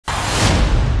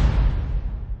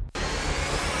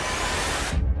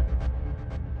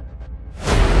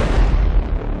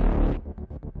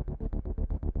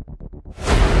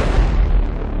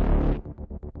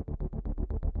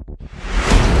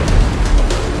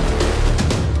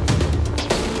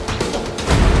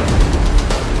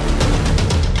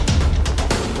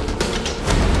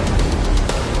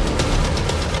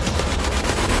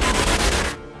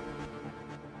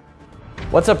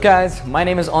What's up guys, my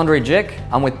name is Andre Jick,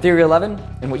 I'm with Theory 11,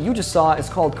 and what you just saw is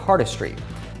called cardistry.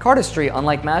 Cardistry,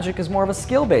 unlike magic, is more of a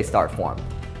skill-based art form,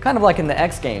 kind of like in the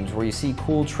X Games where you see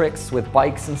cool tricks with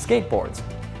bikes and skateboards.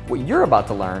 What you're about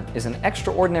to learn is an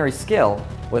extraordinary skill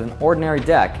with an ordinary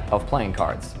deck of playing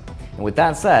cards. And with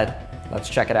that said, let's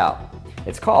check it out.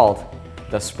 It's called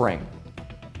the Spring.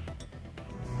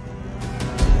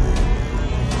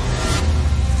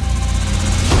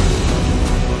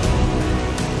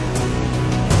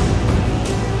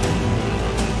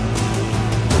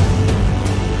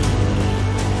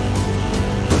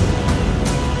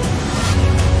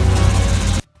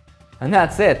 And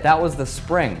that's it, that was the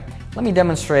spring. Let me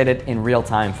demonstrate it in real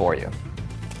time for you.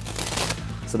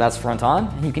 So that's front on,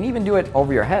 and you can even do it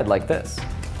over your head like this.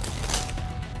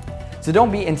 So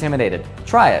don't be intimidated,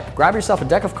 try it. Grab yourself a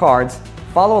deck of cards,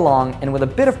 follow along, and with a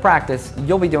bit of practice,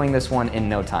 you'll be doing this one in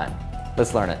no time.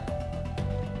 Let's learn it.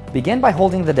 Begin by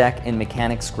holding the deck in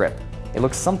mechanics grip. It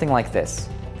looks something like this.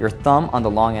 Your thumb on the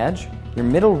long edge, your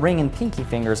middle ring and pinky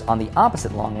fingers on the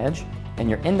opposite long edge, and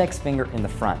your index finger in the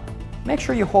front. Make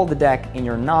sure you hold the deck in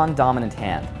your non-dominant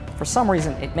hand. For some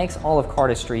reason, it makes all of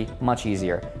cardistry much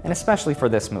easier, and especially for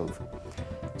this move.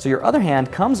 So your other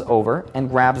hand comes over and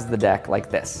grabs the deck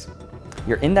like this.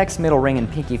 Your index, middle ring,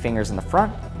 and pinky fingers in the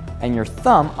front, and your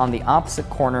thumb on the opposite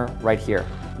corner right here.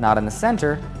 Not in the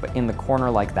center, but in the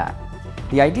corner like that.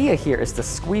 The idea here is to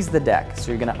squeeze the deck,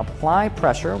 so you're going to apply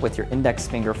pressure with your index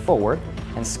finger forward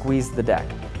and squeeze the deck.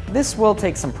 This will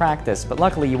take some practice, but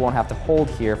luckily you won't have to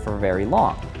hold here for very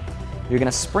long. You're going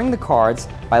to spring the cards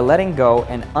by letting go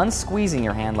and unsqueezing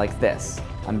your hand like this.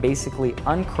 I'm basically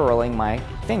uncurling my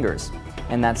fingers,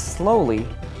 and that slowly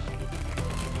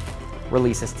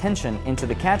releases tension into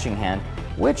the catching hand,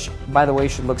 which, by the way,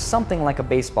 should look something like a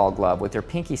baseball glove with your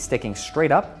pinky sticking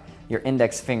straight up, your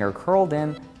index finger curled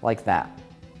in like that.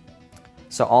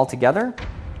 So all together,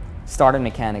 start in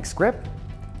mechanics grip,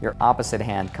 your opposite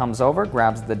hand comes over,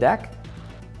 grabs the deck,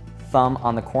 thumb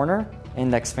on the corner,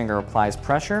 index finger applies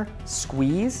pressure,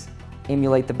 squeeze,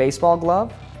 emulate the baseball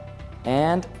glove,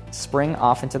 and spring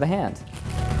off into the hand.